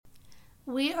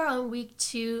We are on week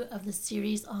 2 of the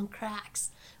series on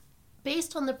cracks,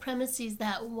 based on the premises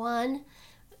that 1,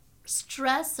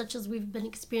 stress, such as we've been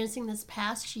experiencing this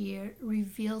past year,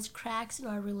 reveals cracks in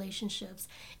our relationships,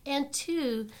 and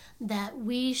 2, that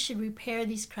we should repair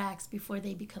these cracks before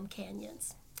they become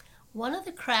canyons. One of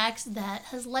the cracks that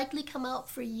has likely come out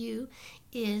for you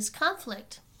is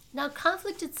conflict. Now,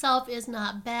 conflict itself is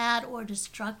not bad or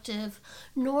destructive,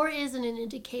 nor is it an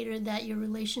indicator that your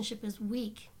relationship is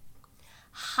weak.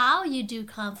 How you do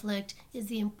conflict is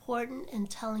the important and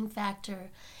telling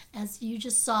factor, as you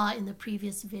just saw in the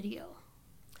previous video.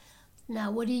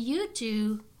 Now, what do you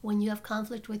do when you have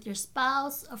conflict with your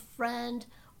spouse, a friend,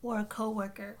 or a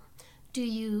coworker? Do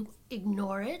you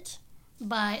ignore it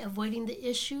by avoiding the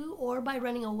issue or by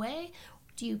running away?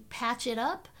 Do you patch it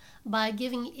up by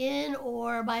giving in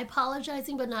or by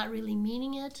apologizing but not really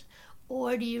meaning it?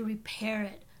 Or do you repair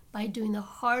it by doing the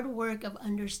hard work of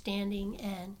understanding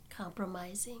and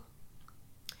compromising?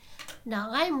 Now,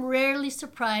 I'm rarely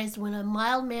surprised when a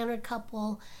mild-mannered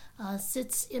couple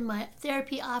sits in my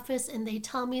therapy office and they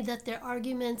tell me that their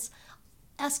arguments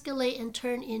escalate and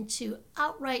turn into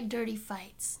outright dirty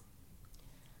fights.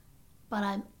 But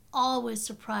I'm always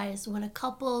surprised when a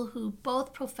couple who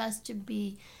both profess to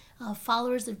be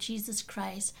followers of Jesus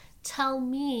Christ tell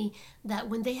me that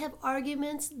when they have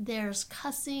arguments, there's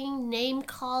cussing,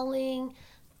 name-calling,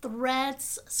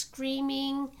 threats,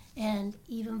 screaming, and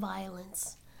even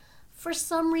violence. For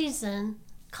some reason,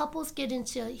 couples get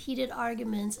into heated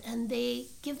arguments and they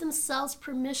give themselves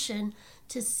permission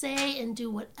to say and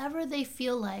do whatever they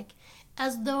feel like,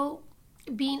 as though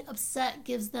being upset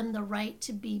gives them the right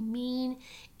to be mean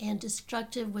and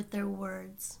destructive with their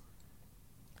words.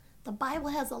 The Bible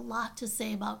has a lot to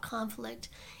say about conflict,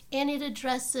 and it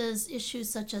addresses issues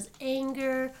such as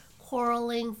anger,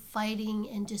 quarreling, fighting,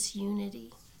 and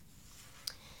disunity.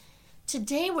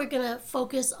 Today we're going to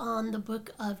focus on the book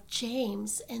of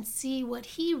James and see what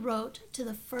he wrote to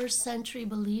the first century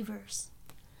believers.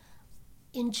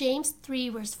 In James 3,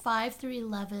 verse 5 through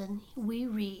 11, we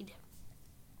read,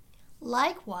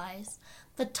 "Likewise,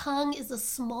 the tongue is a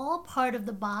small part of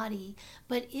the body,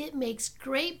 but it makes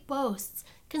great boasts.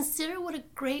 Consider what a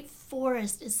great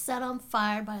forest is set on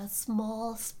fire by a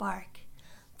small spark.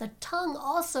 The tongue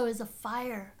also is a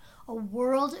fire, a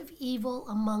world of evil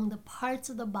among the parts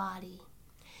of the body.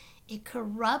 It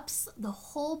corrupts the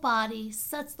whole body,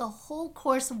 sets the whole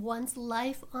course of one's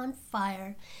life on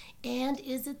fire, and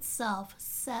is itself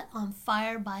set on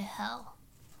fire by hell.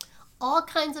 All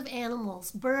kinds of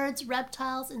animals, birds,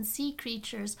 reptiles, and sea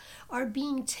creatures are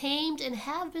being tamed and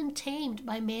have been tamed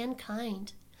by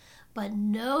mankind. But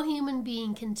no human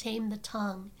being can tame the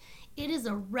tongue. It is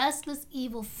a restless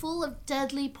evil full of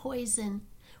deadly poison.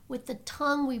 With the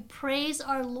tongue we praise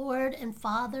our Lord and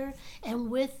Father,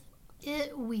 and with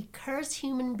it we curse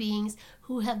human beings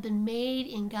who have been made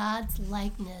in God's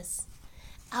likeness.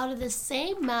 Out of the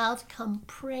same mouth come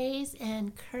praise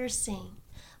and cursing.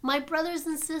 My brothers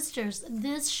and sisters,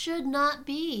 this should not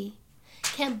be.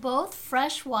 Can both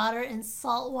fresh water and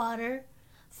salt water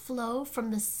flow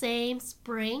from the same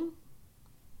spring?"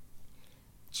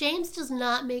 James does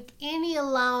not make any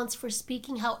allowance for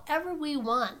speaking however we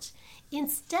want.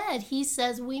 Instead, he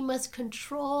says we must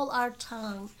control our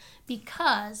tongue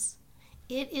because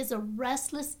it is a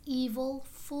restless evil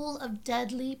full of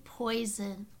deadly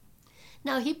poison.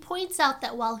 Now, he points out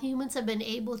that while humans have been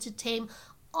able to tame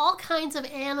all kinds of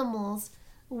animals,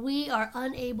 we are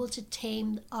unable to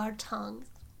tame our tongues.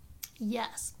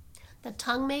 Yes, the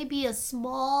tongue may be a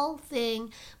small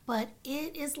thing, but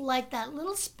it is like that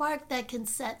little spark that can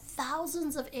set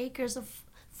thousands of acres of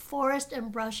forest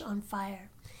and brush on fire.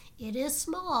 It is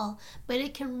small, but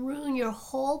it can ruin your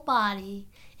whole body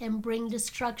and bring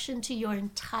destruction to your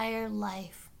entire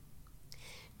life.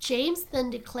 James then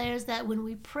declares that when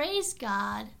we praise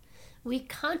God, we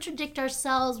contradict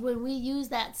ourselves when we use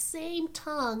that same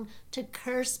tongue to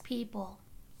curse people.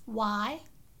 Why?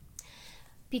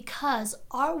 Because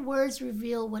our words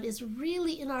reveal what is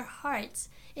really in our hearts,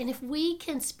 and if we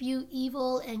can spew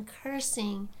evil and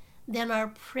cursing, then our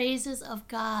praises of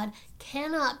God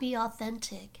cannot be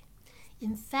authentic.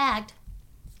 In fact,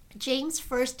 James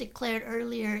first declared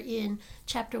earlier in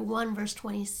chapter 1, verse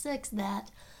 26, that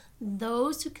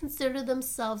those who consider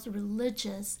themselves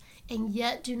religious and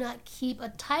yet do not keep a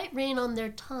tight rein on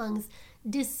their tongues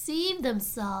deceive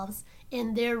themselves,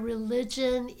 and their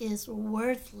religion is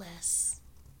worthless.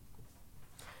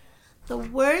 The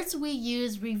words we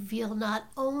use reveal not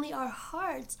only our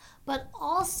hearts, but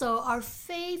also our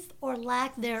faith or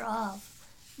lack thereof.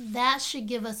 That should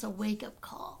give us a wake-up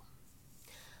call.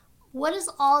 What does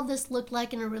all this look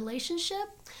like in a relationship?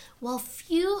 Well,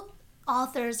 few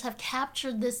authors have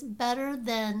captured this better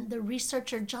than the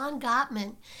researcher John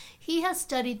Gottman. He has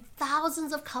studied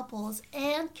thousands of couples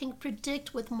and can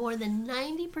predict with more than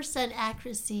 90%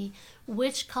 accuracy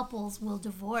which couples will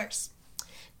divorce.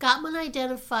 Gottman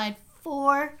identified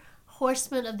 4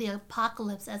 horsemen of the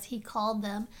apocalypse, as he called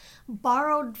them,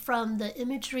 borrowed from the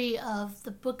imagery of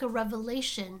the book of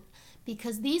Revelation,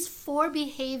 because these 4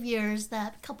 behaviors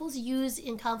that couples use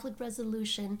in conflict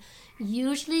resolution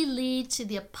usually lead to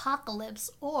the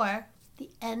apocalypse or the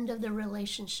end of the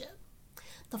relationship.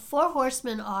 The 4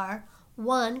 horsemen are: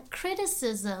 1,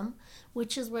 criticism,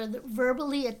 which is where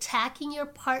verbally attacking your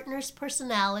partner's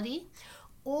personality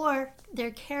or their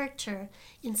character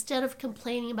instead of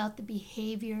complaining about the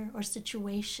behavior or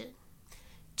situation.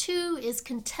 2 is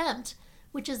contempt,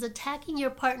 which is attacking your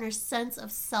partner's sense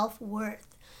of self-worth.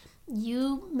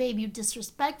 You may be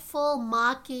disrespectful,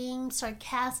 mocking,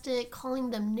 sarcastic,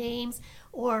 calling them names,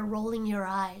 or rolling your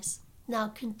eyes. Now,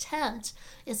 contempt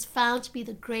is found to be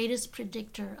the greatest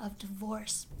predictor of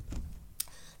divorce.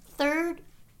 3rd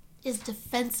is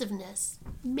defensiveness,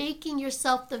 making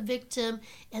yourself the victim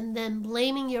and then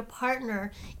blaming your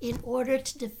partner in order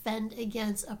to defend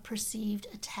against a perceived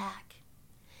attack.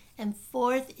 And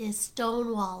 4th is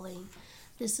stonewalling.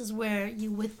 This is where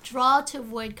you withdraw to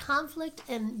avoid conflict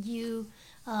and you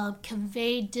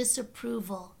convey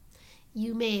disapproval.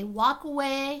 You may walk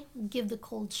away, give the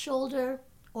cold shoulder,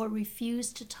 or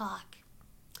refuse to talk.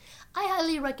 I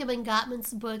highly recommend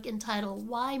Gottman's book entitled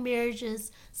Why Marriages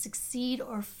Succeed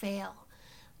or Fail,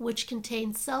 which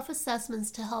contains self-assessments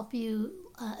to help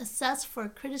you assess for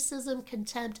criticism,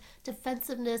 contempt,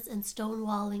 defensiveness, and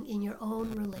stonewalling in your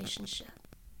own relationship.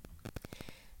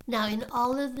 Now, in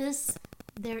all of this,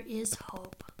 there is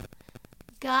hope.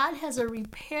 God has a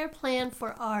repair plan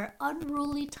for our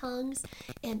unruly tongues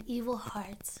and evil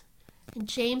hearts. And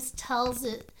James tells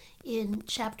it in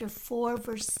chapter 4,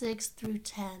 verse 6 through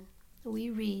 10.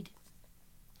 We read,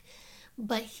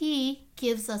 "But he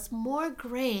gives us more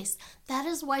grace. That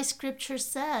is why Scripture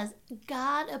says,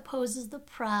 God opposes the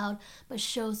proud, but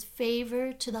shows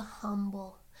favor to the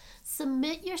humble.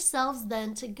 Submit yourselves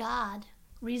then to God.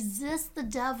 Resist the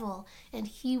devil, and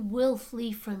he will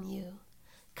flee from you.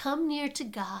 Come near to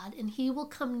God, and he will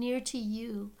come near to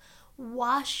you.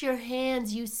 Wash your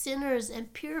hands, you sinners,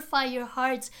 and purify your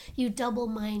hearts, you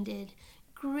double-minded.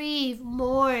 Grieve,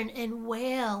 mourn, and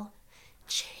wail.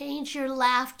 Change your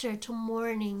laughter to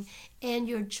mourning and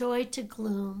your joy to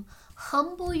gloom.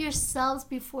 Humble yourselves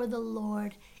before the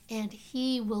Lord, and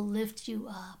he will lift you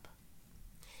up."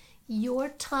 Your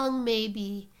tongue may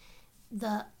be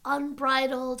the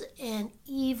unbridled and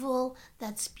evil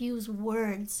that spews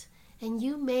words, and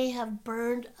you may have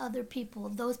burned other people,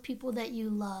 those people that you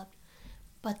loved.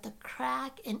 But the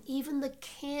crack and even the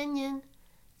canyon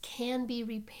can be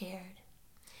repaired.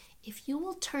 If you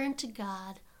will turn to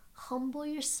God, humble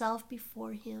yourself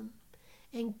before him,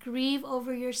 and grieve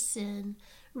over your sin,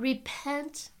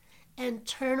 repent, and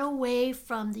turn away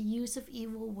from the use of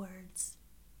evil words,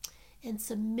 and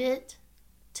submit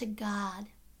to God,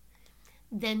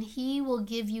 then he will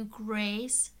give you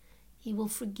grace, he will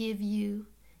forgive you,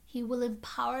 he will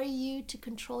empower you to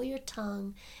control your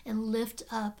tongue and lift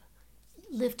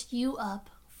you up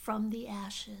from the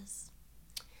ashes.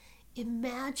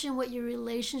 Imagine what your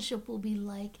relationship will be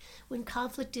like when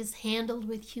conflict is handled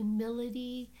with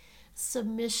humility,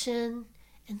 submission,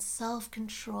 and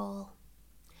self-control.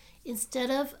 Instead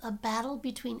of a battle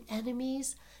between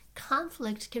enemies,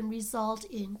 conflict can result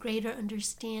in greater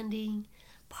understanding,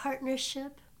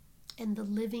 partnership, and the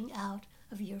living out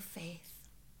of your faith.